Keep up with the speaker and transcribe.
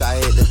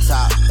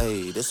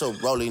Hey, this a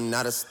rolling,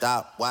 not a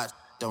stop. Watch,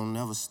 don't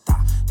never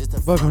stop.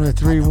 Welcome to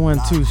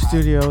 312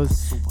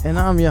 Studios, and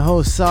I'm your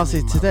host,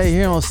 Saucy. Today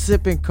here on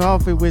Sipping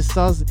Coffee with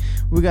Saucy,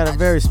 we got a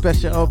very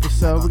special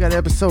episode. We got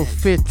episode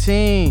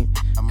 15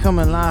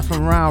 coming live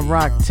from Round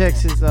Rock,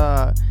 Texas.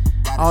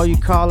 All you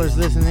callers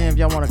listening in, if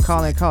y'all want to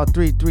call in, call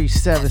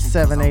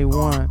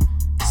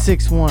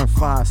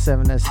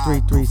 337-781-6157. That's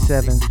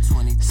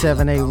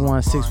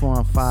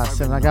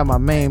 337-781-6157. I got my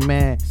main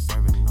man,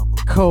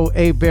 Cole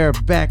A-Bear,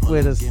 back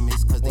with us.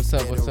 What's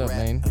up,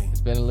 man? It's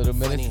been a little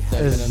minute.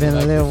 It's been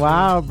a little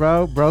while,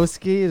 bro.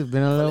 Broski, it's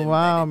been a little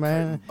while,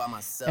 man.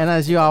 And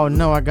as you all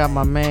know, I got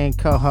my main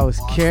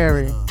co-host,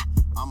 Carrie.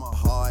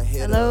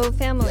 Hello,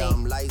 family.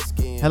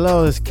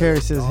 Hello, as Carrie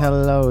says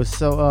hello.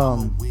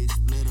 So,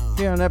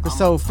 here on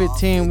episode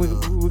 15,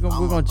 we're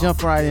gonna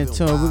jump right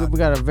into it. We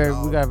got a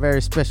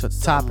very special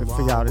topic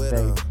for y'all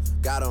today.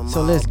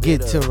 So let's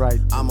get to it right.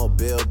 I'm a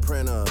bill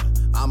printer.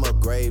 I'm a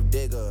grave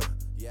digger.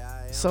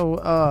 So,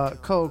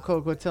 Cole,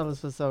 tell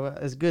us what's up.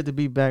 It's good to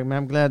be back, man.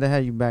 I'm glad to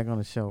have you back on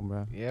the show,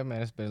 bro. Yeah,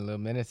 man, it's been a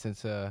little minute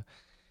since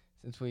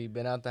we've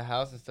been out the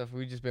house and stuff.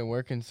 We've just been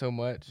working so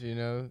much, you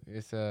know.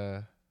 It's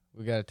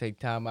we gotta take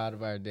time out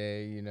of our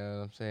day, you know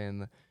what I'm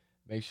saying?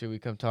 Make sure we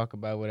come talk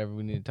about whatever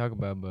we need to talk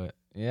about. But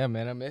yeah,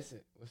 man, I miss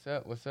it. What's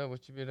up? What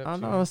you been up to? I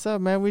know what's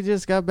up, man. We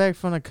just got back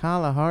from the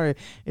Kalahari.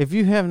 If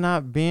you have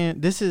not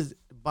been, this is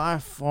by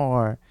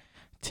far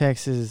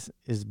Texas'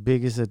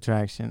 biggest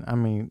attraction. I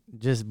mean,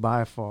 just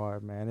by far,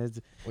 man.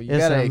 Well, you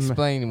gotta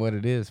explain what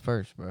it is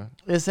first, bro.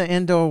 It's an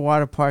indoor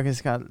water park.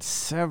 It's got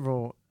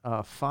several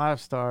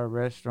 5-star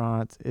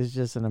restaurants. It's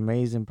just an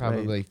amazing place.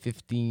 Probably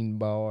 15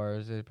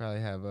 bars. They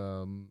probably have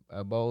a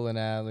bowling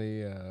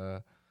alley.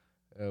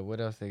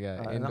 What else they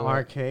got? An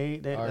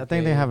arcade. I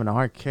think they have an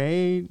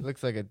arcade.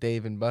 Looks like a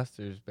Dave and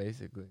Buster's,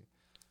 basically.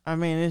 I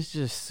mean, it's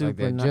just super like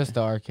that. nice. Just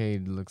the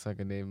arcade looks like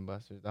a Dave and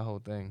Buster's. The whole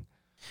thing.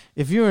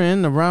 If you're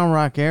in the Round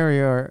Rock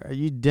area,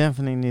 you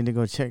definitely need to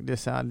go check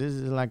this out. This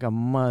is like a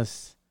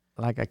must,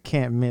 like a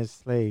can't miss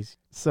place.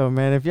 So,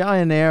 man, if y'all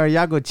in the area,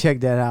 y'all go check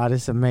that out.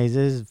 It's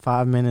amazing. This is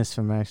 5 minutes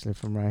from right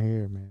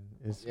here, man.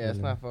 It's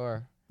not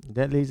far.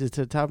 That leads us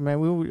to the top, man.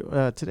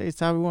 Today's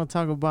topic, we want to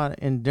talk about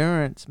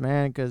endurance,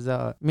 man, because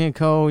me and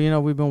Cole, you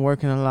know, we've been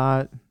working a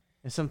lot,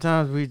 and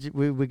sometimes we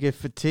get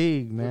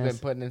fatigued, man. We've been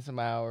putting in some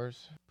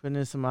hours, and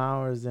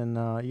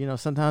you know,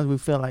 sometimes we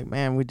feel like,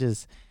 man,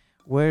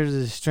 where does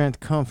the strength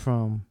come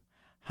from?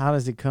 How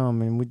does it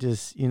come? And we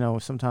just, you know,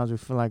 sometimes we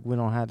feel like we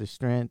don't have the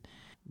strength,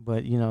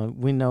 but you know,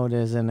 we know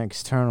there's an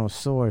external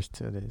source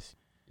to this.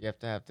 You have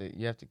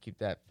to keep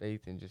that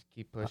faith and just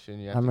keep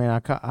pushing. I mean,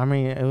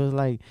 it was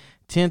like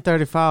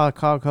 10:35. I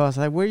called Cole. I was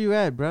like, "Where you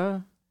at,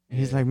 bro?" Yeah.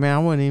 He's like, "Man, I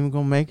wasn't even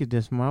gonna make it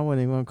this morning. I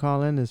wasn't even gonna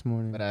call in this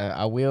morning." But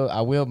I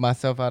willed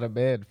myself out of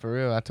bed for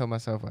real. I told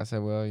myself, I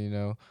said, "Well, you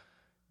know,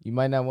 you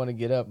might not want to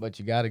get up, but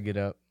you got to get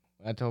up."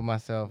 I told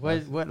myself.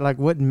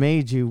 What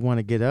made you want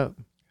to get up?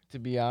 To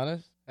be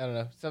honest, I don't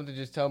know. Something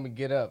just told me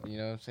get up. You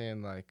know what I'm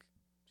saying? Like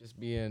just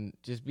being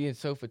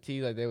so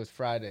fatigued. Like it was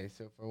Friday,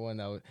 so for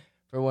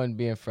one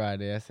being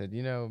Friday, I said,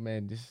 you know,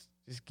 man, just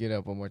get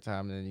up one more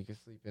time, and then you can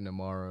sleep in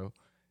tomorrow.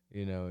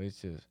 You know,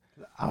 it's just.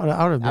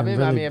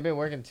 I've been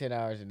working 10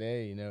 hours a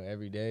day. You know,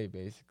 every day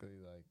basically.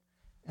 Like.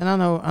 And I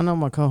know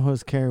my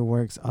co-host Carrie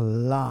works a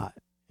lot,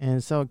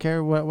 and so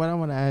Carrie, what I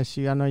want to ask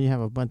you, I know you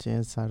have a bunch of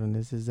insight on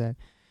this, is that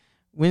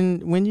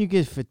when you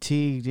get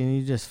fatigued and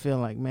you just feel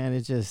like, man,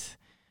 it's just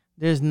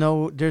there's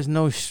no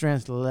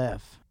strength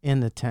left in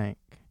the tank.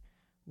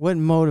 What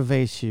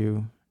motivates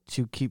you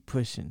to keep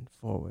pushing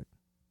forward?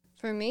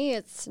 For me,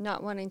 it's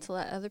not wanting to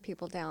let other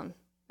people down.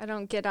 I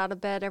don't get out of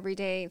bed every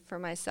day for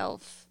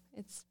myself.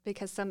 It's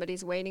because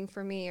somebody's waiting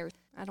for me, or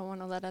I don't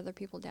want to let other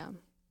people down.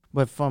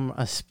 But from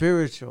a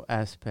spiritual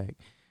aspect,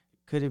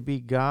 could it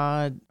be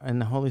God and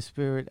the Holy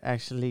Spirit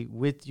actually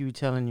with you,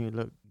 telling you,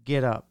 look,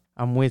 get up,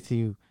 I'm with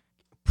you,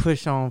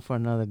 push on for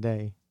another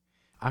day?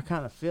 I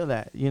kind of feel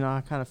that. You know,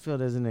 I kind of feel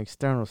there's an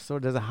external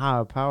source, there's a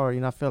higher power. You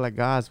know, I feel like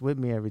God's with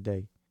me every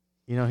day.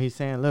 You know, he's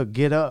saying, look,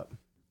 get up,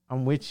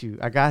 I'm with you,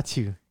 I got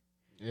you.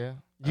 Yeah.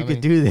 You can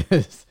do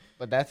this.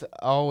 But that's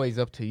always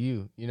up to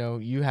you. You know,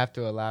 you have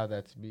to allow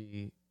that to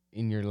be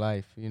in your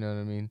life. You know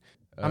what I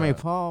mean?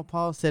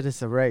 Paul said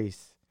it's a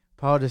race.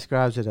 Paul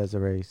describes it as a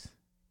race.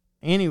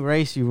 Any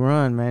race you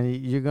run, man,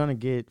 you're going to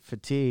get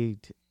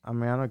fatigued. I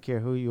mean, I don't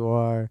care who you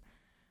are,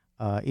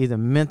 either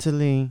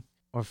mentally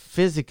or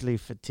physically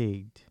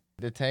fatigued.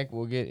 The tank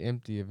will get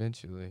empty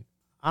eventually.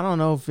 I don't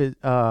know if it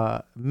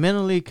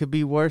mentally could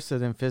be worse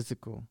than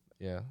physical.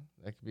 Yeah,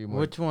 that could be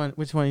more. Which one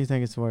do you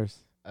think is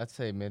worse? I'd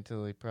say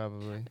mentally,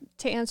 probably.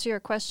 To answer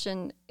your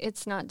question,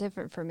 it's not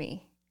different for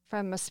me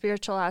from a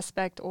spiritual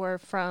aspect or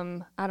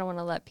from I don't want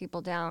to let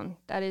people down.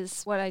 That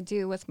is what I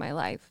do with my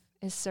life,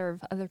 is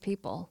serve other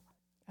people.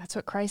 That's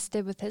what Christ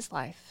did with his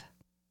life.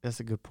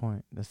 That's a good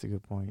point.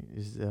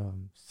 Is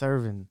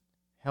serving,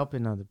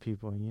 helping other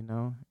people, you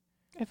know?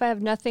 If I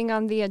have nothing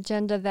on the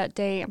agenda that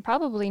day, I'm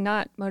probably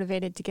not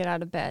motivated to get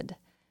out of bed.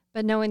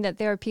 But knowing that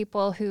there are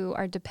people who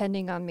are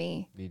depending on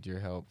me. Need your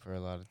help for a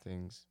lot of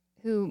things.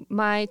 who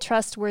my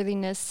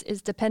trustworthiness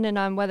is dependent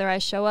on whether I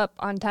show up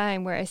on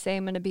time where I say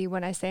I'm going to be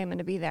when I say I'm going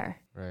to be there.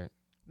 Right.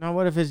 Now,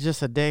 what if it's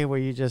just a day where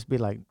you just be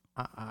like,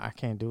 I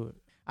can't do it.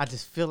 I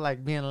just feel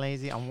like being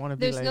lazy. I want to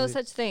be lazy. There's no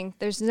such thing.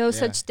 There's no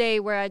such day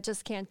where I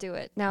just can't do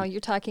it. Now,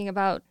 you're talking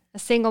about a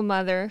single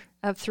mother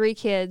of 3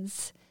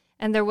 kids,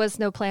 and there was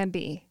no plan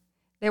B.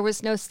 There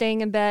was no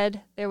staying in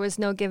bed. There was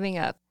no giving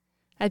up.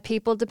 I had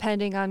people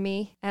depending on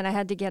me, and I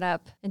had to get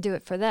up and do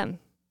it for them.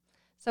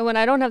 So when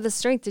I don't have the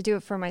strength to do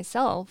it for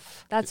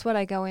myself, that's what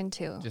I go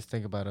into. Just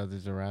think about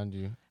others around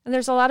you. And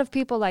there's a lot of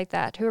people like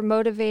that who are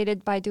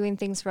motivated by doing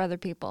things for other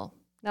people.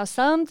 Now,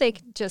 some, they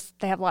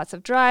have lots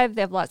of drive,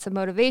 they have lots of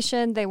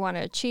motivation, they want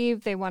to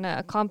achieve, they want to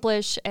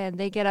accomplish, and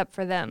they get up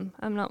for them.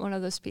 I'm not one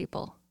of those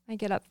people. I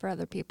get up for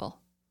other people.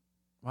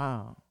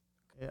 Wow.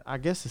 I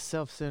guess a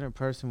self-centered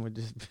person would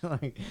just be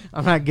like,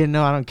 I'm not getting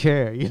no, I don't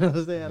care. You know what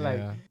I'm saying? Yeah.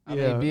 Like, I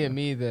mean, being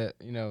me, that,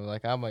 you know,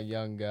 like, I'm a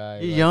young guy.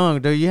 You're like,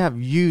 young, though. You have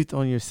youth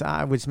on your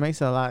side, which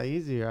makes it a lot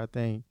easier, I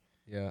think.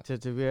 Yeah. To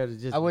be able to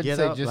just I wouldn't get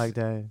say up just like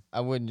that.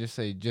 I wouldn't just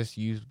say just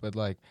youth, but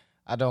like,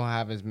 I don't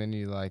have as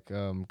many like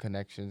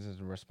connections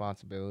and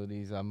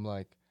responsibilities. I'm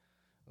like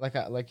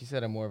you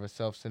said, I'm more of a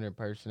self-centered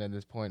person at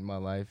this point in my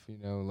life. You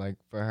know, like,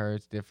 for her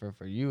it's different,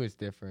 for you it's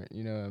different.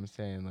 You know what I'm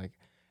saying? Like,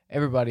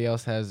 everybody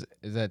else is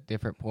at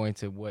different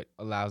points of what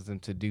allows them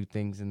to do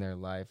things in their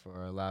life,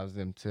 or allows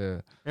them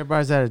to.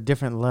 Everybody's at a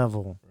different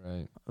level.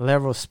 Right.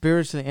 Level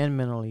spiritually and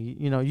mentally.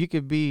 You know, you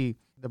could be,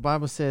 the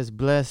Bible says,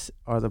 blessed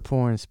are the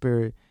poor in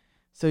spirit.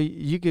 So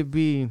you could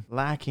be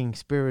lacking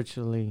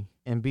spiritually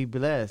and be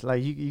blessed.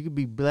 Like, you could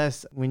be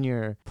blessed when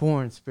you're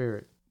poor in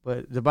spirit.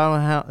 But the Bible,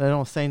 they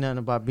don't say nothing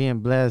about being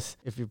blessed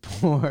if you're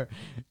poor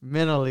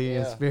mentally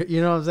and spirit.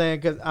 You know what I'm saying?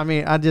 Because, I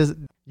mean,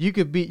 you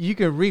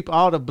can reap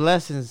all the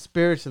blessings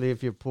spiritually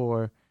if you're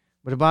poor.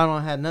 But the Bible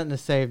don't have nothing to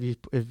say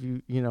if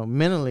you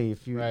mentally,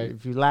 if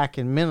you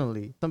lacking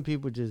mentally. Some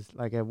people just,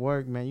 like at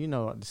work, man, you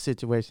know the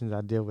situations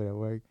I deal with at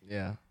work.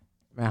 Yeah.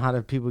 Man, how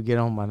do people get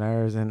on my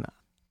nerves? And,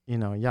 you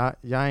know, y'all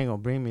ain't gonna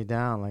bring me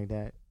down like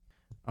that.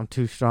 I'm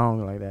too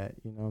strong like that.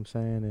 You know what I'm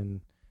saying?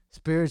 And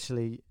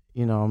spiritually,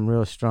 you know, I'm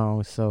real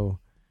strong. So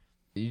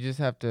you just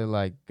have to,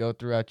 like, go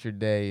throughout your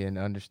day and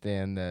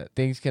understand that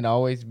things can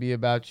always be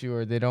about you,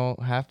 or they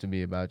don't have to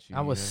be about you.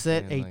 I would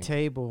set a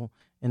table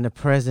in the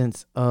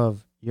presence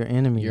of your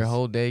enemies. Your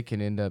whole day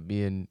can end up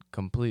being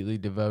completely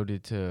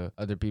devoted to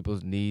other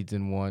people's needs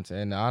and wants.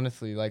 And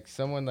honestly, like,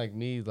 someone like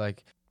me,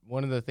 like,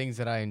 one of the things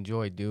that I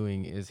enjoy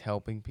doing is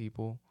helping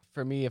people.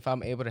 For me, if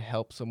I'm able to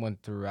help someone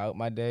throughout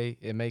my day,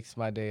 it makes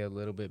my day a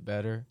little bit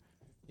better.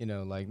 You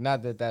know, like,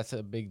 not that that's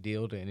a big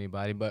deal to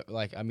anybody, but,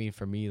 like, I mean,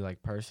 for me,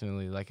 like,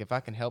 personally, like, if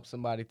I can help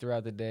somebody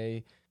throughout the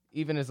day,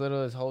 even as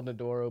little as holding the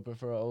door open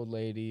for an old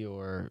lady,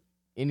 or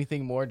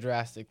anything more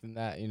drastic than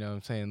that, you know what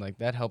I'm saying? Like,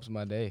 that helps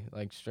my day,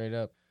 like, straight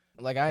up.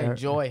 Like, I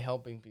enjoy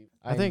helping people.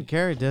 I think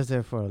Carrie does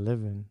that for a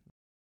living.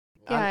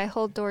 Yeah, I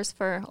hold doors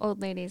for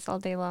old ladies all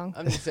day long.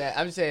 I'm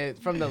just saying,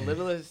 from the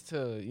littlest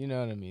to, you know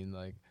what I mean?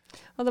 Like,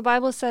 well, the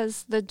Bible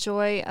says the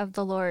joy of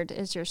the Lord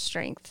is your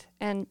strength.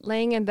 And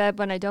laying in bed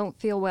when I don't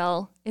feel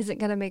well isn't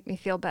going to make me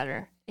feel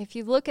better. If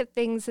you look at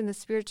things in the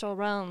spiritual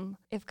realm,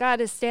 if God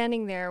is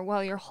standing there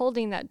while you're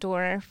holding that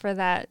door for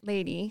that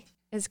lady,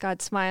 is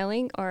God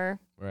smiling or?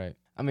 Right.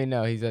 I mean,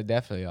 no, he's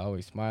definitely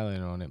always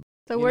smiling on it.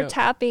 So we're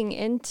tapping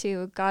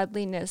into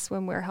godliness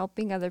when we're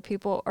helping other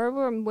people, or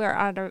when we're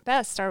at our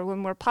best, or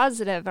when we're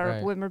positive,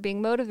 or when we're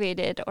being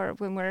motivated, or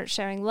when we're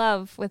sharing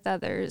love with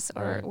others,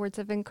 or words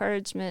of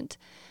encouragement.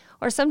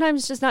 Or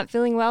sometimes just not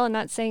feeling well and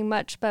not saying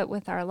much, but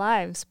with our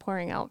lives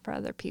pouring out for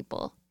other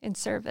people in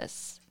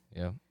service.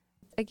 Yeah.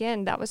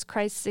 Again, that was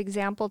Christ's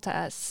example to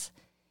us.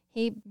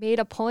 He made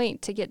a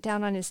point to get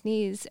down on his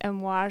knees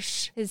and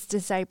wash his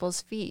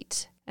disciples'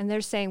 feet. And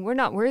they're saying, we're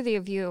not worthy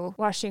of you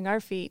washing our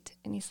feet.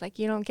 And he's like,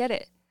 you don't get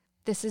it.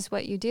 This is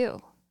what you do.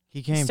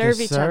 He came serve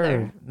to each serve,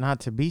 other. not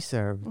to be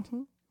served.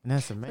 Mm-hmm. And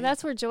that's amazing. So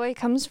that's where joy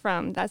comes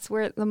from. That's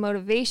where the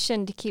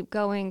motivation to keep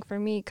going for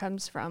me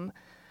comes from.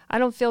 I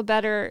don't feel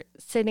better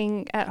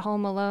sitting at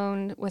home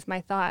alone with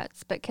my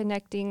thoughts, but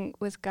connecting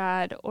with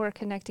God or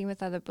connecting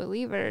with other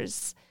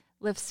believers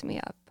lifts me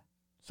up.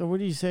 So what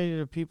do you say to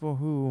the people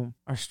who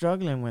are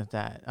struggling with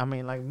that? I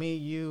mean, like me,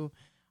 you,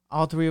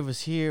 all three of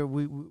us here,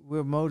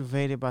 we're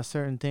motivated by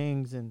certain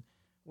things. And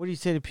what do you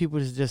say to people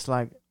that's just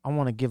like, I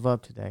want to give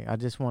up today. I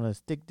just want to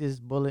stick this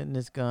bullet in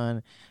this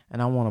gun,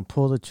 and I want to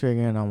pull the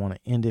trigger, and I want to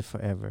end it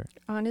forever.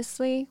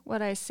 Honestly,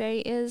 what I say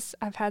is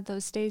I've had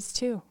those days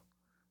too.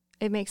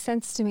 It makes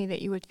sense to me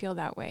that you would feel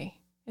that way.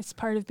 It's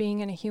part of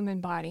being in a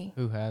human body.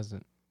 Who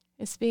hasn't?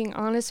 It's being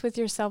honest with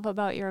yourself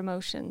about your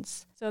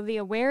emotions. So the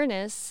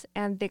awareness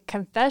and the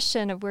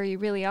confession of where you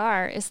really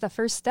are is the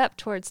first step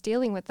towards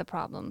dealing with the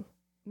problem.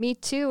 Me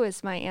too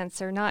is my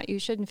answer, not you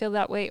shouldn't feel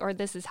that way or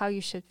this is how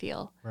you should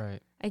feel. Right.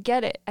 I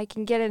get it. I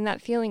can get in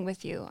that feeling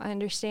with you. I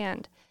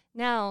understand.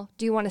 Now,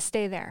 do you want to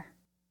stay there?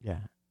 Yeah.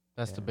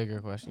 That's the bigger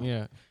question.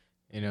 You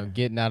know,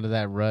 getting out of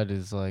that rut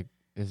is like,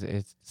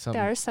 it's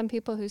something. There are some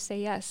people who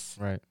say yes.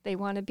 Right. They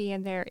want to be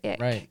in their ick.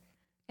 Right.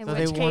 In So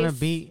which they want to case-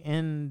 be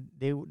in.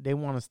 They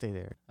want to stay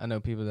there. I know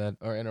people that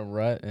are in a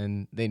rut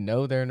and they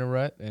know they're in a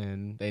rut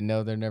and they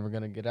know they're never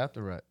gonna get out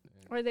the rut.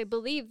 Or they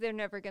believe they're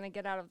never going to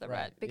get out of the Right.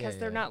 rut because Yeah,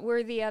 they're yeah. not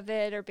worthy of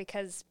it, or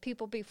because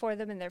people before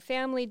them and their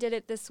family did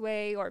it this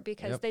way, or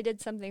because Yep. they did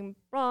something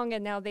wrong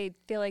and now they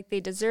feel like they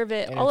deserve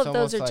it. And All it's of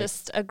those almost are like-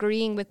 just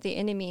agreeing with the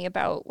enemy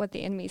about what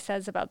the enemy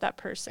says about that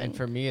person. And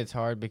for me, it's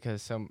hard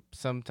because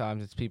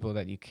sometimes it's people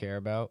that you care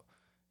about,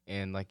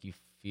 and like you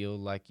feel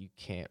like you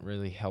can't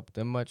really help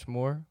them much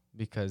more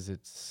because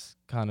it's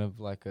kind of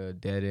like a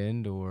dead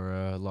end or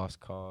a lost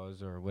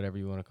cause or whatever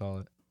you want to call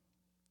it.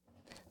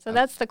 So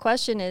that's the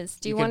question: is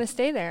do you, you can- want to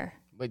stay there?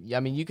 But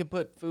I mean, you can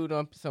put food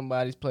on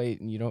somebody's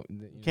plate, and you don't.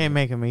 You Can't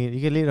make them eat.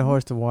 You can lead a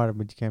horse to water,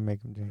 but you can't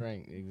make them drink.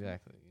 drink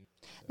exactly.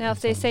 Now, if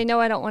they say no,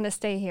 I don't want to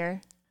stay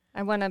here.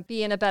 I want to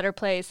be in a better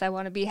place. I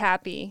want to be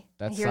happy.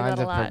 That's I hear signs that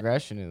a of lot.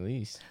 progression, at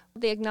least.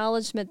 The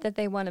acknowledgement that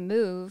they want to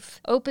move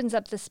opens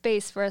up the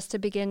space for us to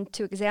begin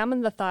to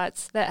examine the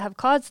thoughts that have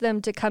caused them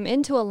to come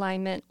into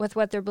alignment with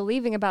what they're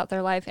believing about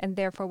their life and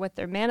therefore what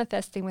they're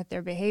manifesting with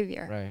their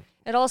behavior. Right.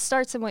 It all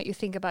starts in what you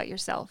think about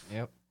yourself.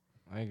 Yep.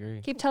 I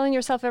agree. Keep telling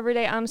yourself every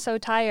day, I'm so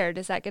tired.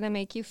 Is that going to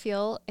make you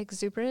feel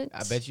exuberant?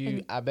 I bet you.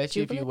 and I bet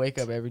you if you jubilant? wake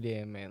up every day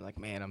and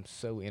man, I'm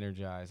so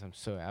energized.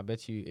 I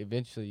bet you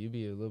eventually you'll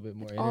be a little bit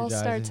more It all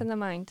energized. starts in the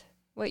mind.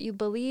 What you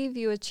believe,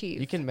 you achieve.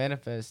 You can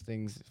manifest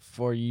things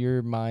for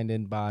your mind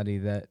and body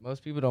that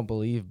most people don't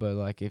believe, but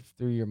like if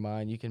through your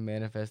mind you can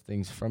manifest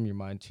things from your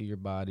mind to your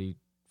body,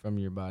 from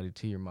your body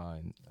to your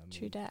mind. I mean,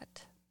 True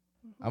that.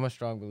 I'm a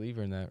strong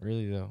believer in that,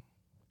 really though.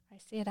 I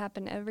see it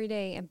happen every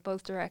day in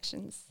both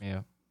directions.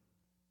 Yeah.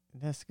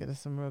 That's good. That's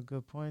some real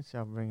good points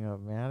y'all bring up,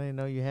 man. I didn't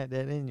know you had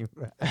that in you,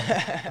 bro.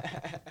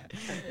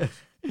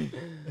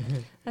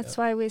 That's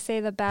why we say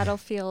the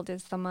battlefield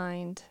is the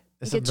mind.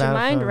 It's You a get your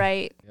mind battlefield.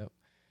 right.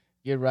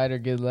 Get right or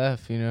get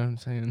left, you know what I'm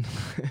saying?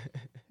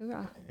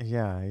 Hoorah.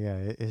 Yeah.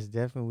 It's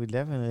definitely we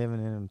definitely living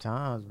in them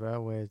times,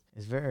 bro. Where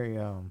it's very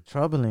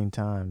troubling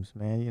times,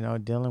 man. You know,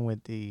 dealing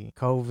with the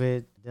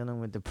COVID,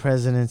 dealing with the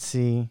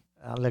presidency.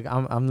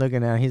 I'm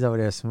looking at him. He's over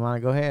there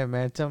smiling. Go ahead,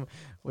 man. Tell me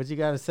what you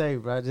got to say,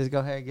 bro. Just go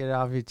ahead and get it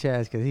off your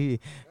chest, cause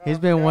he's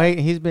been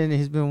waiting. He's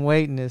been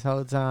waiting this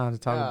whole time to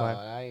talk about.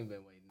 I ain't been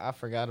waiting. I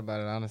forgot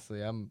about it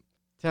honestly.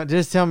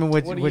 Just tell me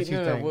what What do you you-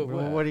 no, no,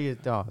 think. What are your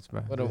thoughts,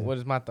 bro? What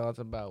is my thoughts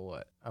about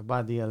what?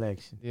 About the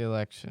election? The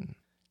election.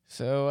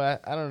 So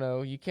I don't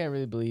know. You can't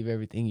really believe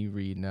everything you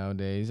read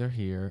nowadays or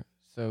hear.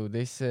 So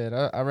they said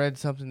I read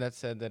something that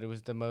said that it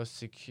was the most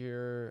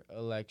secure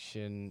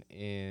election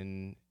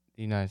in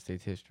the United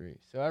States history.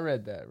 So I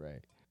read that,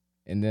 right?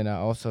 And then I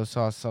also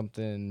saw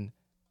something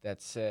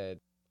that said,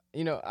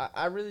 you know,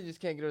 I really just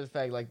can't get over the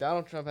fact like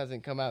Donald Trump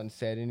hasn't come out and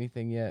said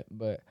anything yet,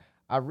 but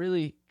I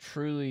really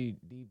truly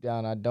deep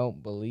down I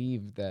don't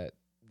believe that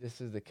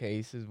this is the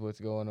case is what's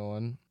going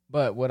on.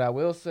 But what I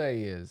will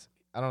say is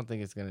I don't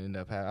think it's going to end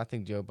up happening. I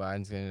think Joe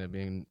Biden's going to end up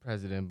being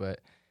president, but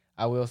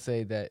I will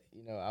say that,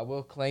 you know, I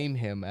will claim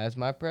him as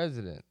my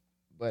president.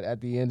 But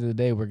at the end of the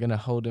day, we're going to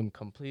hold him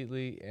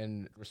completely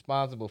and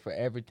responsible for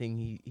everything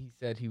he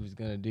said he was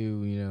going to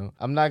do, you know.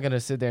 I'm not going to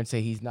sit there and say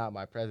he's not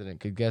my president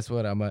because guess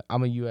what? I'm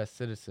a U.S.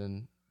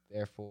 citizen.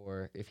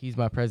 Therefore, if he's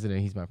my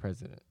president, he's my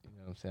president. You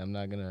know what I'm saying? I'm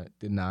not going to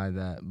deny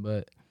that.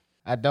 But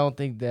I don't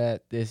think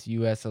that this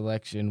U.S.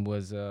 election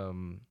was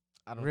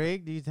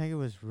Rigged? Do you think it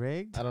was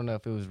rigged? I don't know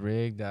if it was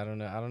rigged. I don't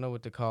know. I don't know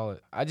what to call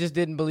it. I just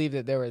didn't believe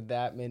that there were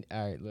that many.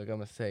 All right, look, I'm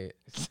going to say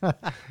it.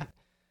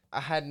 I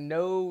had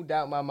no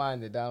doubt in my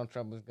mind that Donald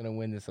Trump was going to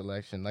win this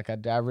election. Like,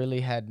 I really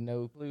had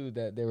no clue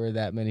that there were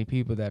that many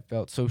people that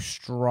felt so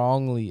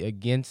strongly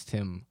against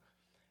him.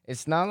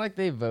 It's not like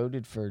they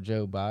voted for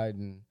Joe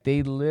Biden.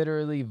 They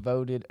literally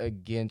voted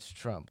against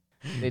Trump.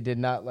 They did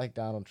not like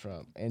Donald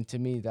Trump. And to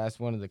me, that's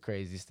one of the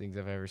craziest things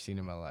I've ever seen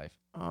in my life.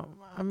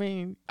 I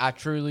mean, I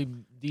truly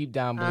deep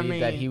down believe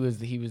that mean-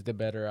 he was the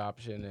better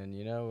option. And,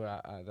 you know,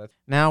 that's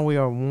now we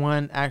are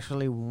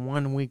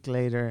 1 week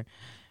later,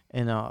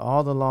 and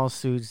all the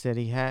lawsuits that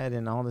he had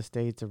in all the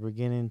states are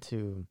beginning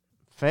to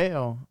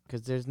fail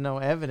because there's no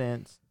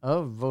evidence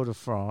of voter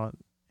fraud.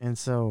 And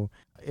so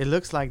it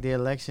looks like the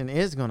election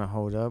is going to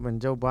hold up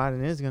and Joe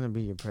Biden is going to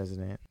be your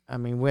president. I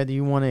mean, whether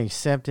you want to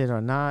accept it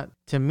or not,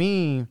 to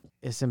me,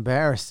 it's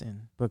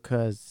embarrassing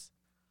because,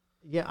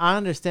 yeah, I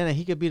understand that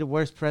he could be the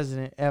worst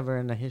president ever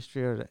in the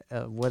history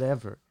of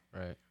whatever.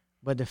 right.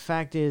 But the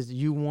fact is,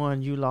 you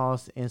won, you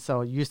lost. And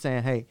so you're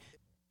saying, hey,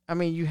 I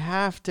mean, you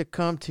have to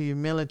come to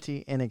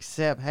humility and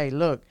accept, hey,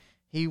 look,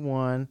 he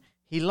won,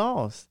 he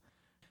lost.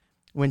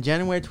 When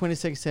January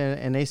 26th said,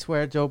 and they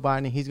swear Joe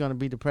Biden, he's going to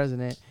be the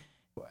president,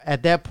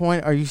 at that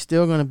point, are you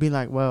still going to be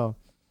like, well,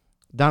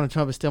 Donald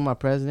Trump is still my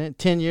president?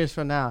 10 years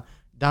from now,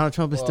 Donald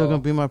Trump is still going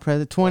to be my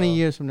president? 20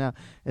 years from now,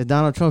 is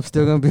Donald Trump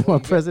still going to be my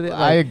president?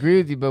 I agree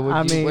with you, but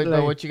I mean,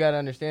 like- what you got to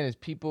understand is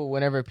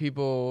whenever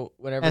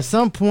At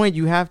some point,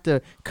 you have to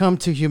come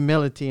to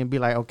humility and be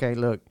like, okay,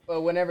 look.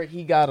 But whenever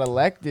he got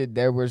elected,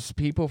 there was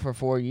people for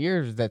 4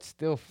 years that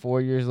still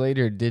 4 years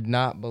later did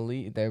not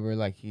believe. They were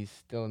like, he's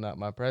still not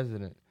my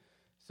president.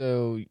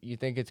 So you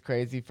think it's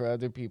crazy for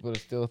other people to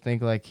still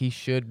think like he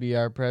should be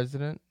our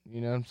president?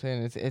 You know what I'm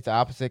saying? It's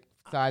opposite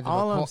sides of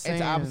All a I'm coin. saying-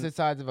 It's opposite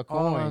sides of a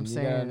All coin. I'm You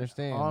saying, gotta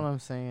understand. all I'm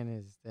saying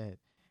is that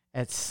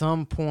at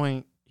some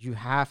point you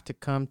have to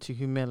come to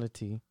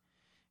humility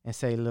and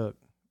say, "Look,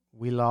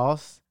 we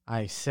lost.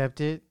 I accept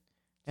it,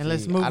 and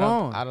let's See, move I don't,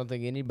 on." I don't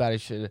think anybody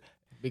should,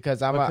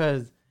 because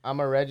I'm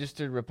a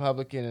registered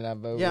Republican and I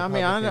vote. yeah, I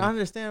mean, I Republican.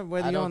 understand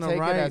whether I you're don't on the take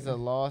right, it as a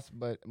loss,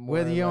 but more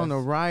whether or you're on the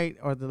less- right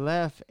or the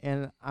left,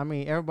 and I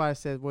mean, everybody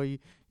says, "Well, you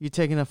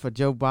taking up for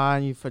Joe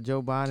Biden, you for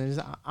Joe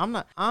Biden." I'm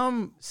not.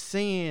 I'm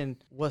seeing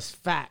what's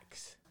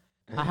facts.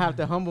 I have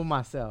to humble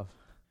myself.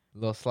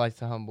 little slice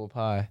of humble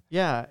pie.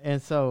 Yeah,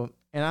 and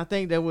I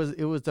think it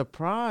was the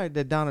pride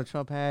that Donald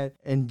Trump had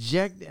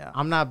injected.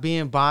 I'm not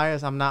being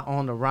biased. I'm not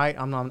on the right.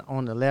 I'm not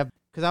on the left,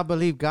 because I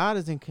believe God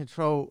is in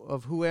control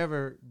of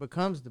whoever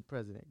becomes the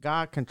president.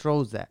 God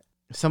controls that.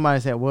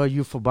 Somebody said, "Well,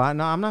 you for Biden?"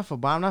 No, I'm not for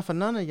Biden. I'm not for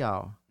none of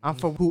y'all. I'm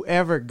for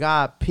whoever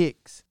God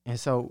picks. And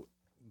so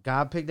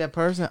God picked that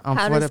person. I'm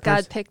How for does that God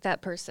person pick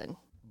that person?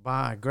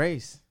 by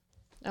grace.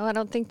 No, I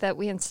don't think that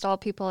we install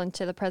people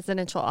into the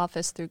presidential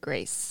office through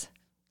grace.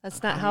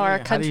 That's not how Yeah, our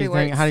country do you works.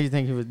 think, how do you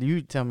think he was?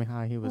 You tell me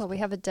how he was. Well, we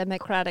have a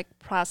democratic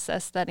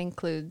process that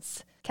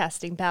includes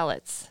casting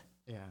ballots.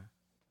 yeah.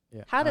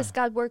 Yeah. How does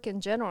God work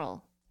in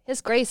general?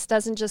 His grace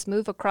doesn't just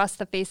move across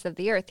the face of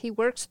the earth. He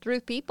works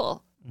through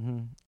people.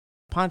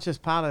 Pontius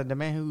Pilate, the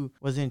man who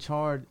was in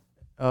charge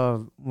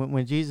of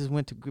when Jesus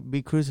went to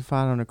be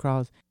crucified on the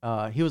cross,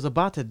 he was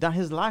about to die.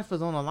 His life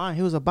was on the line.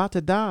 He was about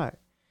to die.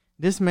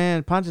 This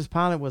man, Pontius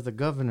Pilate, was the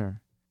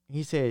governor.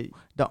 He said,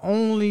 "The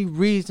only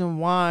reason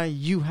why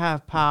you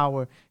have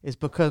power is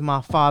because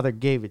my Father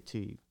gave it to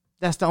you.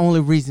 That's the only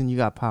reason you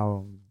got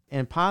power."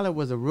 And Pilate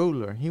was a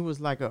ruler. He was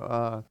like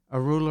a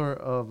ruler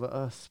of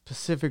a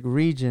specific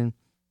region.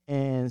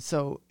 And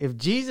so if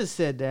Jesus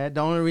said that,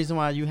 the only reason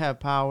why you have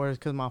power is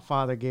because my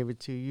Father gave it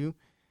to you,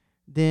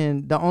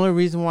 then the only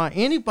reason why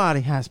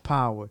anybody has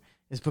power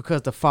is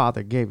because the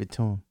Father gave it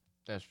to him.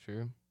 That's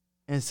true.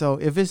 And so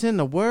if it's in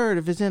the Word,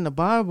 if it's in the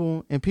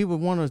Bible, and people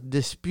want to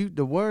dispute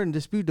the Word and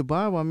dispute the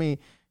Bible, I mean,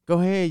 go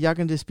ahead. Y'all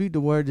can dispute the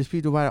Word,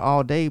 dispute the Bible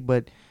all day,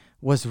 but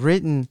what's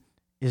written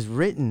is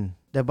written.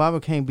 The Bible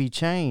can't be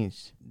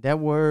changed. That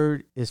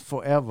Word is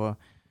forever.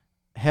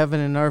 Heaven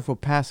and earth will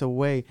pass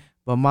away,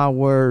 but my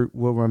Word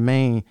will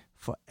remain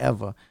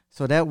forever.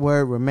 So that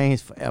Word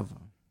remains forever.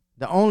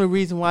 The only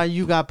reason why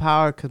you got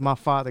power because my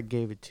Father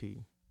gave it to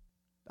you.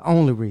 The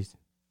only reason.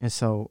 And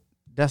so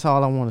that's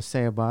all I want to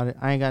say about it.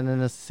 I ain't got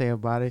nothing else to say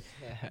about it.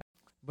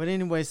 But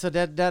anyway, so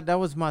that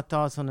was my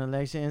thoughts on the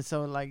election. And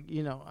so, like,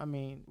 you know, I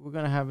mean, we're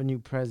going to have a new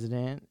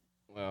president.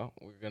 Well,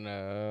 we're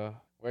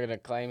gonna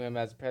claim him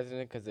as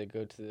president because they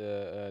go to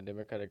the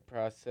democratic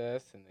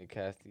process and they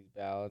cast these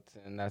ballots,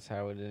 and that's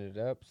how it ended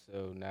up.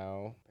 So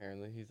now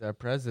apparently he's our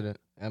president.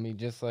 I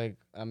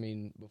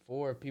mean,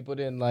 before people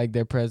didn't like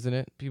their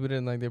president. People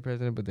didn't like their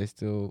president, but they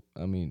still.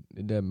 I mean,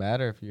 it doesn't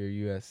matter if you're a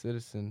U.S.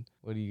 citizen.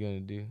 What are you gonna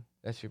do?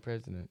 That's your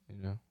president, you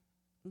know.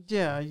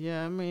 Yeah.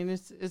 I mean,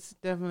 it's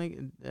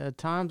definitely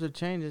times are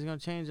changing. It's gonna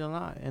change a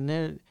lot.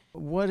 And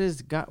what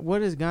is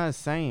God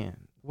saying?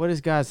 What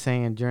is God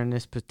saying during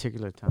this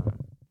particular time?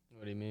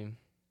 What do you mean?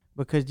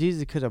 Because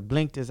Jesus could have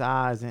blinked his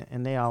eyes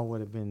and they all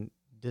would have been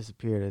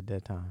disappeared at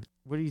that time.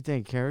 What do you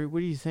think, Carrie? What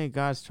do you think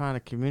God's trying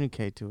to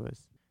communicate to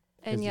us?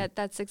 And yet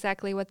that's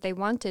exactly what they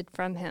wanted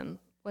from him,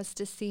 was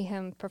to see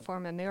him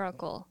perform a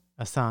miracle.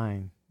 A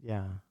sign,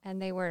 yeah.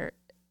 And they were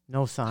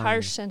No sign.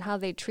 harsh in how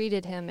they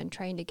treated him and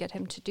trying to get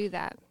him to do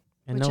that,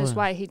 And which no- is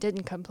why he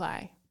didn't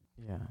comply.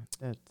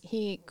 Yeah,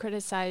 He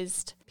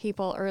criticized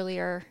people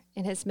earlier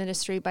in his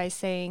ministry by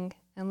saying,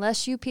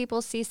 "Unless you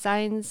people see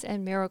signs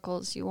and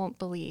miracles, you won't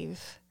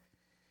believe."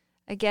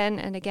 Again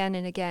and again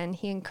and again,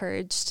 he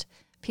encouraged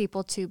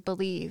people to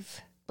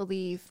believe,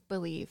 believe,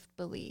 believe,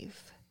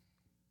 believe.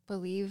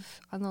 Believe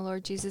on the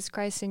Lord Jesus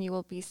Christ and you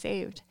will be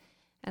saved.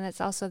 And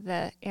that's also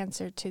the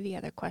answer to the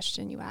other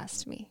question you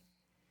asked me.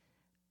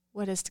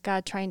 What is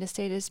God trying to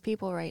say to his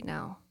people right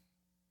now?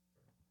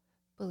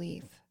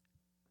 Believe.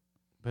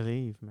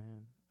 believe,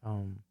 man.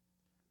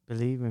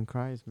 Believe in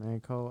Christ, man.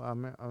 Cole,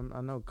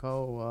 I know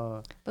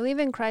Cole. Believe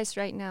in Christ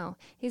right now.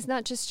 He's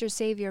not just your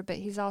Savior, but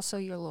he's also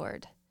your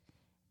Lord.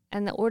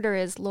 And the order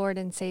is Lord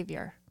and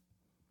Savior.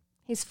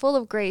 He's full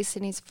of grace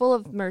and he's full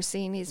of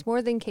mercy, and he's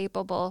more than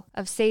capable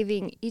of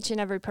saving each and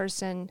every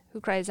person who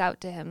cries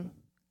out to him,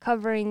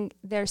 covering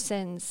their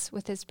sins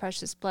with his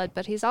precious blood.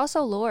 But he's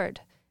also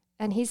Lord,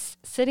 and he's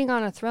sitting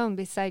on a throne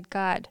beside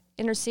God,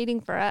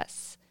 interceding for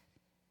us.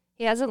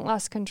 He hasn't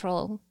lost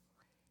control.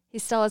 He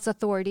still has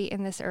authority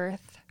in this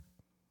earth.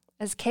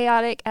 As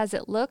chaotic as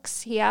it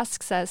looks, he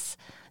asks us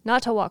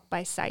not to walk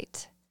by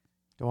sight,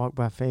 To walk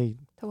by faith.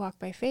 to walk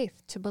by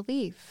faith, to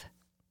believe.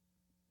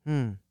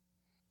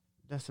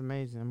 That's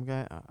amazing.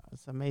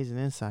 It's amazing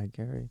insight,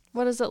 Gary.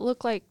 What does it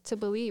look like to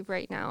believe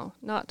right now?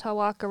 Not to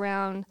walk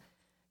around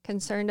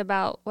concerned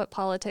about what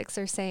politics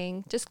are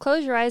saying. Just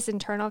close your eyes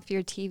and turn off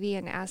your TV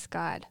and ask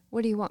God,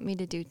 what do you want me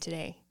to do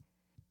today?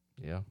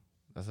 Yeah,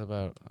 that's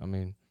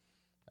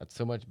That's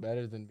so much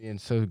better than being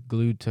so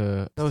glued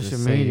to Social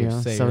say media,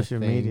 say or social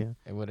think media.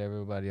 and what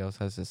everybody else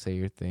has to say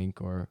or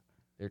think, or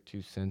their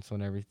 2 cents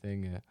on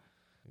everything. You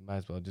might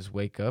as well just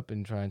wake up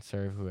and try and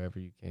serve whoever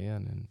you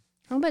can. And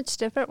How much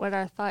different would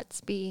our thoughts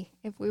be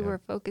if we Yeah. were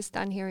focused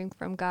on hearing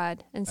from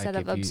God instead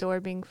of if you-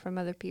 absorbing from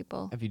other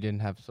people? if you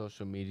didn't have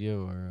social media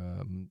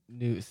or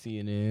new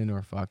CNN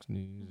or Fox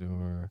News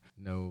or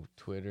no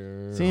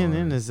Twitter,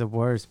 CNN or, is the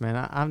worst, man.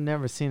 I've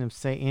never seen him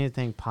say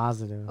anything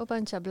positive. A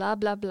bunch of blah,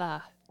 blah,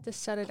 blah.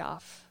 Just shut it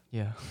off.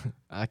 yeah,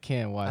 I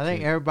can't watch I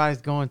think it.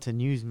 everybody's going to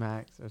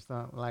Newsmax or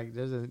something. Like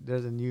there's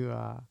a new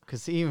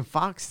cause even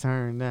Fox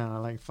turned now.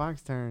 Like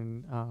Fox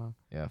turned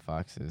Yeah,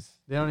 Fox is.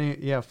 they don't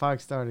even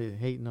Fox started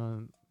hating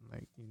on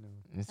like,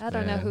 It's I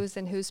don't know bad. who's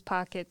in whose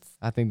pockets.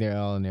 I think they're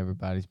all in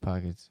everybody's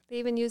pockets. They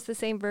even use the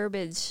same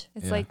verbiage.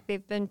 It's Yeah. like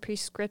they've been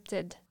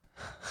prescripted.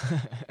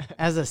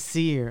 as a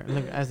seer,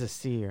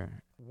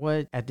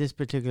 what at this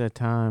particular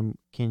time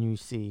can you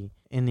see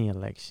in the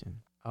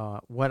election?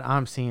 What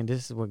I'm seeing,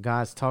 this is what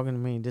God's talking to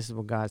me, this is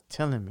what God's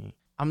telling me.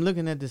 I'm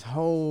looking at this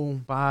whole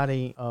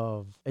body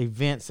of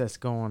events that's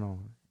going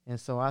on. And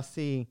so I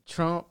see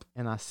Trump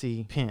and I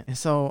see Pence. And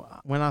so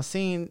when I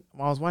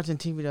was watching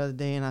TV the other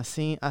day and I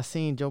seen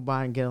Joe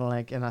Biden get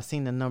elected and I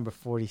seen the number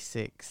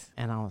 46.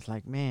 And I was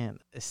like, man,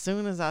 as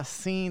soon as I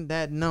seen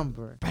that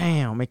number,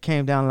 bam, it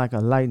came down like a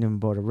lightning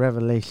bolt. A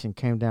revelation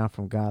came down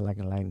from God like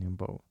a lightning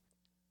bolt.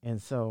 And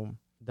so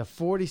the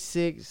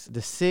 46,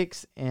 the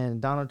 6,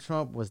 and Donald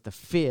Trump was the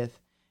 5th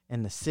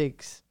and the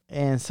 6th.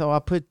 And so I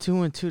put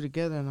 2 and 2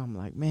 together and I'm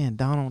like, man,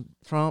 Donald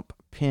Trump,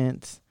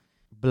 Pence,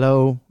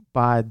 blow,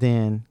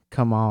 Biden,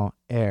 come all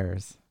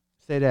heirs.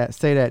 Say that,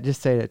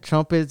 just say that.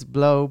 Trumpets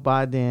blow,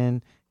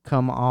 Biden,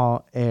 come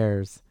all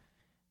heirs.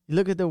 You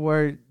look at the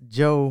word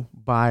Joe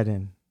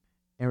Biden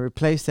and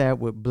replace that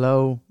with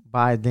blow,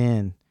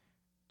 Biden.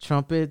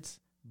 Trumpets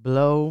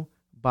blow,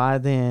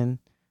 Biden,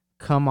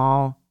 come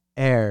all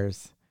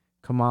heirs.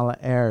 Kamala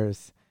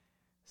heirs.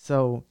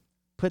 So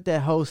put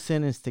that whole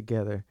sentence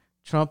together.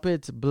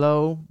 Trumpets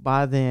blow,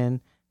 Biden,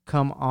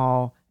 come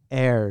all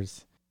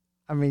heirs.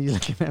 I mean, you're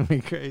looking at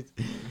me crazy,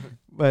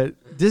 but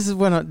this is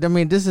what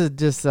this is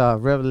just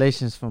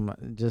revelations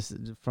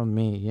from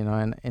me,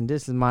 and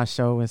this is my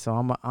show, and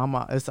so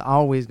it's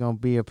always gonna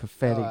be a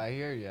prophetic. Oh, I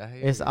hear you.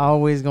 It's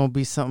always gonna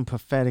be something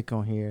prophetic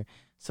on here.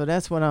 So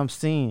that's what I'm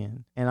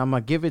seeing, and I'm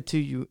gonna give it to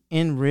you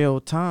in real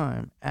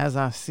time as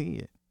I see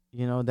it.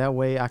 That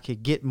way I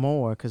could get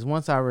more, because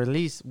once I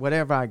release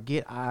whatever I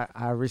get,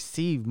 I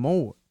receive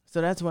more. So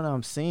that's what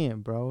I'm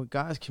seeing, bro.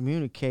 God's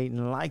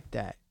communicating like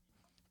that.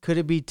 Could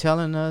it be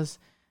telling us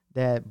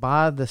that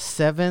by the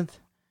 7th,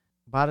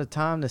 by the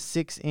time the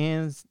 6th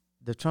ends,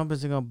 the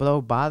trumpets are going to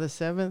blow by the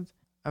 7th?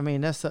 I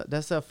mean,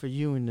 that's up for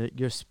you and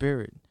your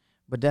spirit.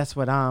 But that's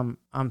what I'm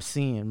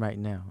seeing right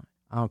now.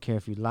 I don't care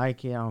if you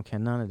like it. I don't care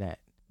none of that.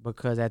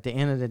 Because at the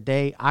end of the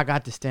day, I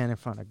got to stand in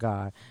front of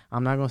God.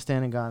 I'm not going to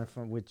stand in God in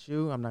front with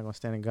you. I'm not going to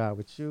stand in God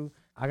with you.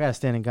 I got to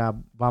stand in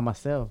God by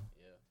myself.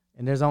 Yeah.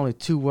 And there's only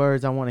 2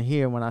 words I want to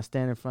hear when I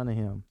stand in front of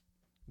him.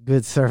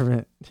 Good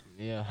servant.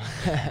 Yeah.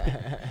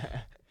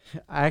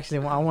 I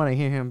want to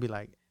hear him be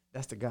like,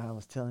 that's the guy I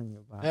was telling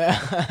you about.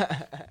 That's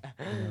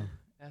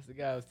the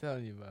guy I was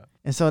telling you about.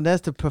 And so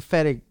that's the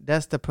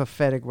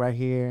prophetic right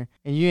here.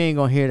 And you ain't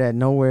going to hear that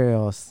nowhere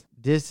else.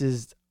 This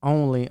is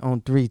only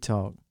on 3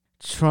 Talk.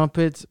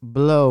 Trumpets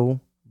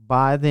blow,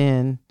 by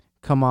then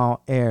come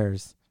all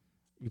heirs.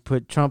 You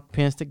put Trump,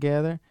 Pence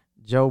together,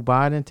 Joe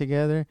Biden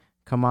together,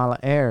 Kamala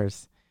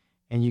heirs.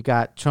 And you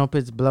got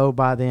trumpets blow,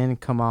 by then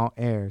come all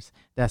heirs.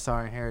 That's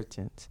our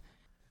inheritance.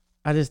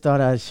 I just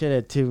thought I'd share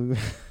that too.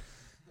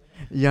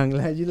 Young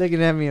lad, you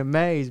looking at me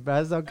amazed,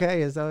 but it's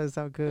okay. It's all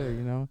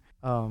good,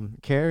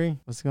 Carrie,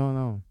 what's going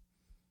on?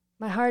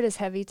 My heart is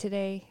heavy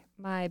today.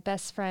 My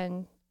best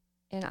friend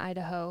in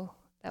Idaho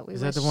that we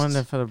Is that the one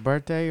that for the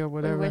birthday or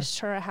whatever? We wished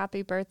her a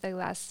happy birthday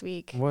last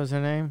week. What was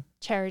her name?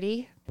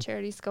 Charity.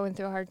 Charity's going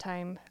through a hard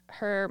time.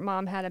 Her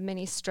mom had a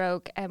mini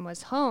stroke and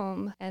was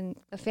home, and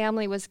the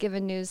family was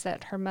given news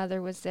that her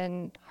mother was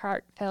in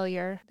heart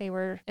failure. They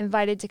were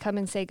invited to come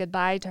and say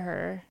goodbye to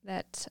her,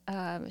 that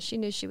she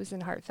knew she was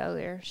in heart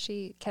failure.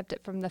 She kept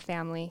it from the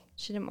family.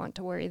 She didn't want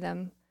to worry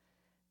them.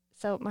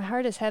 So my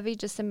heart is heavy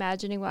just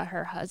imagining what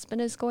her husband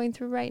is going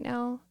through right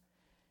now.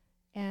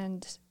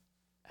 And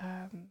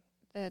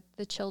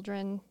the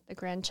children, the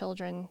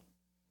grandchildren,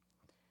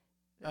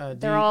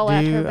 they're all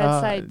at her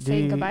bedside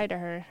saying goodbye to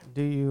her.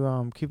 Do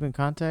you keep in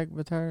contact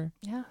with her?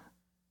 Yeah,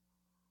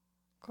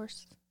 of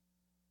course.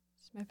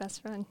 She's my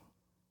best friend.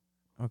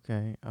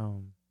 Okay.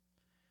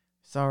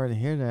 Sorry to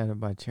hear that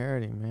about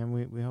Charity, man.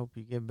 We hope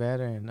you get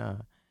better, and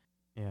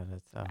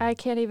that's. I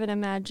can't even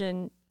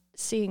imagine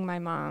seeing my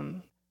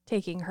mom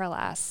taking her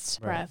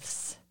last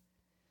breaths.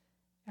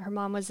 Her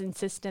mom was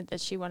insistent that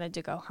she wanted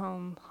to go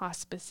home.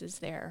 Hospice is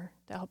there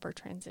to help her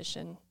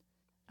transition.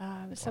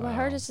 So my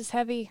heart is just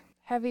heavy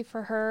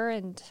for her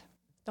and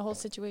the whole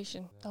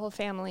situation, the whole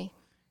family.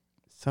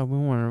 So we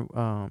want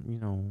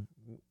to,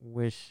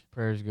 wish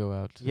prayers go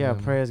out to them.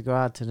 them. Prayers go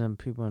out to them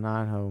people in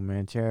Idaho,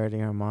 man. Charity,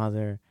 her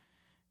mother,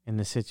 in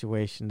the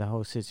situation, the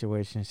whole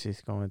situation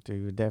she's going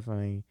through. We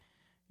definitely,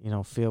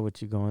 feel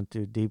what you're going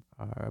through. Deep,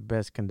 our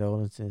best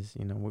condolences.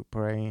 We're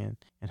praying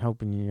and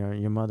hoping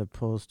your mother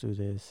pulls through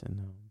this,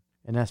 and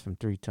that's from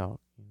 3 Talk.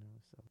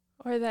 So.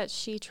 Or that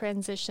she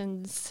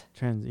transitions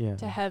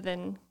to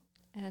heaven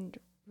and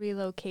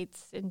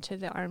relocates into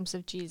the arms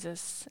of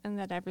Jesus, and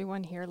that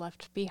everyone here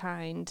left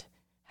behind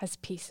has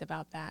peace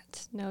about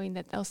that, knowing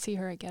that they'll see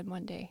her again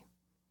one day.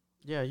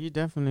 Yeah, you're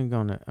definitely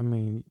gonna.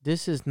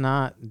 This is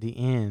not the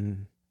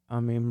end.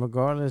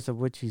 Regardless of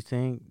what you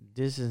think,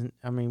 this is.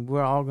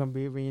 We're all gonna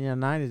be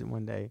reunited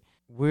one day.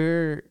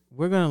 We're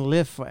gonna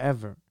live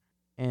forever,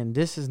 and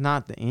this is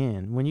not the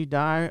end. When you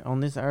die on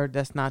this earth,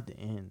 that's not the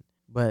end,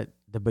 but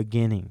the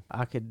beginning.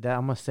 I'm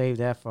gonna save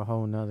that for a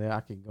whole nother.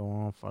 I could go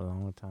on for a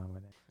long time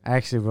with that. I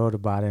actually wrote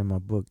about it in my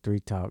book, 3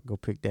 Talk. Go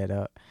pick that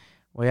up.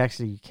 Well,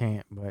 actually, you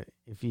can't, but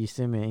if you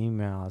send me an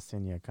email, I'll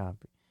send you a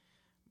copy.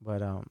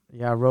 But,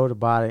 I wrote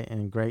about it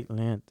in great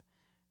length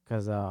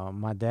because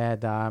my dad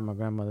died, my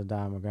grandmother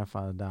died, my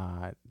grandfather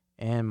died,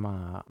 and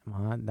my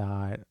aunt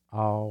died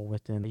all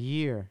within a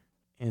year.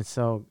 And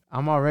so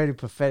I'm already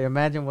prophetic.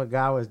 Imagine what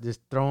God was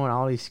just throwing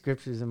all these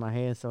scriptures in my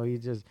head. So he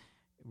just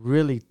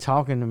really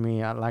talking to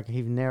me like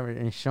he's never,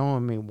 and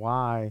showing me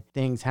why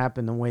things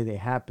happen the way they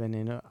happen.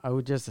 And it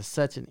was just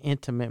such an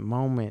intimate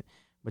moment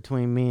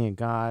between me and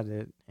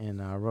God,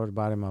 and I wrote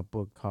about it in my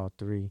book called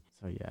 3.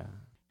 So, yeah.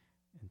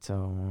 And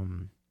so,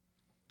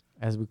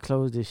 as we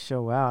close this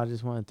show out, I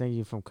just want to thank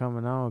you for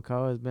coming on,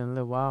 Cole. It's been a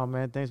little while,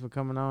 man. Thanks for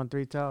coming on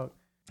 3 Talk.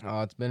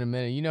 Oh, it's been a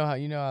minute. You know how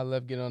I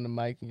love getting on the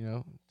mic,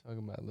 talking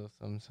about a little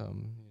something,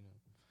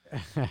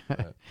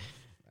 But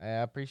I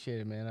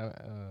appreciate it, man.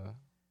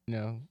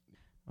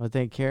 Well,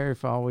 thank Carrie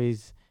for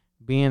always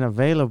being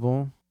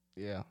available.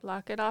 Yeah.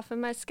 Block it off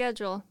in my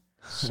schedule.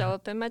 Show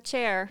up in my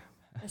chair.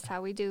 That's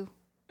how we do.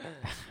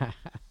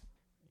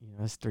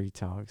 It's 3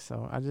 Talk.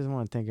 So I just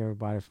want to thank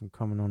everybody for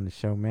coming on the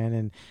show, man.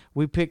 And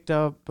we picked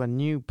up a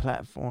new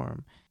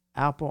platform.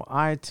 Apple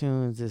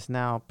iTunes has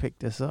now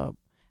picked us up.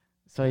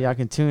 So y'all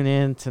can tune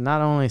in to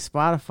not only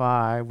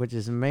Spotify, which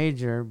is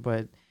major,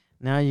 but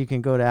now you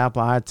can go to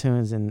Apple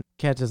iTunes and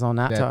catch us on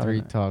that.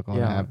 3 Talk on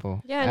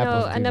Apple. Yeah, I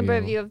know a number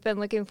of you have been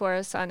looking for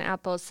us on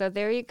Apple. So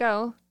there you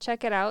go.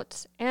 Check it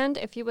out. And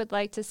if you would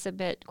like to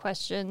submit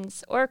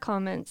questions or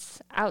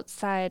comments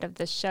outside of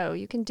the show,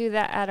 you can do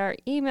that at our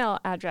email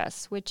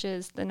address, which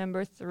is the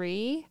number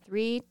 3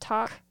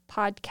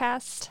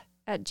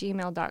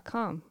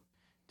 talkpodcast@gmail.com.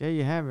 There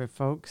you have it,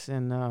 folks.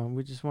 And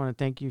we just want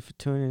to thank you for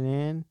tuning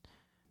in.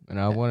 And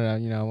I want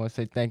to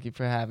say thank you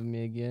for having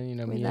me again.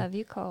 We love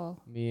you, Cole.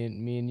 Me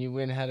and you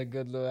went and had a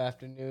good little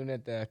afternoon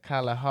at the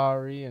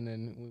Kalahari, and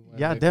then we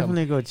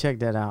definitely go check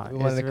that out. We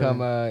wanted to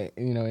come,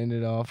 end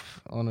it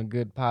off on a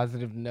good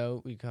positive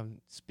note. We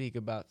come speak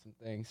about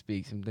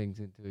speak some things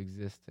into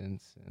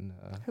existence, and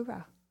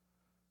hoorah!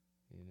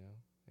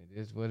 It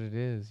is what it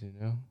is,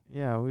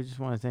 Yeah, we just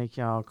want to thank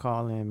y'all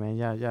calling, man.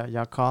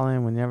 Y'all call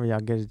in whenever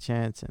y'all get a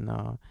chance, and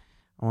I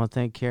want to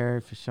thank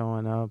Carrie for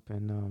showing up,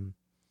 and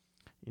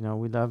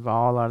we love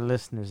all our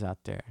listeners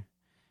out there.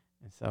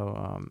 And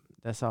so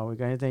that's all. We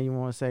got anything you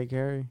want to say,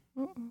 Carrie?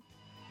 Mm-mm.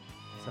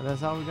 So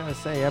that's all we're going to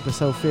say.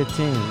 Episode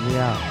 15. We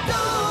out.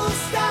 Don't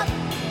stop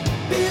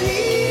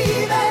believing.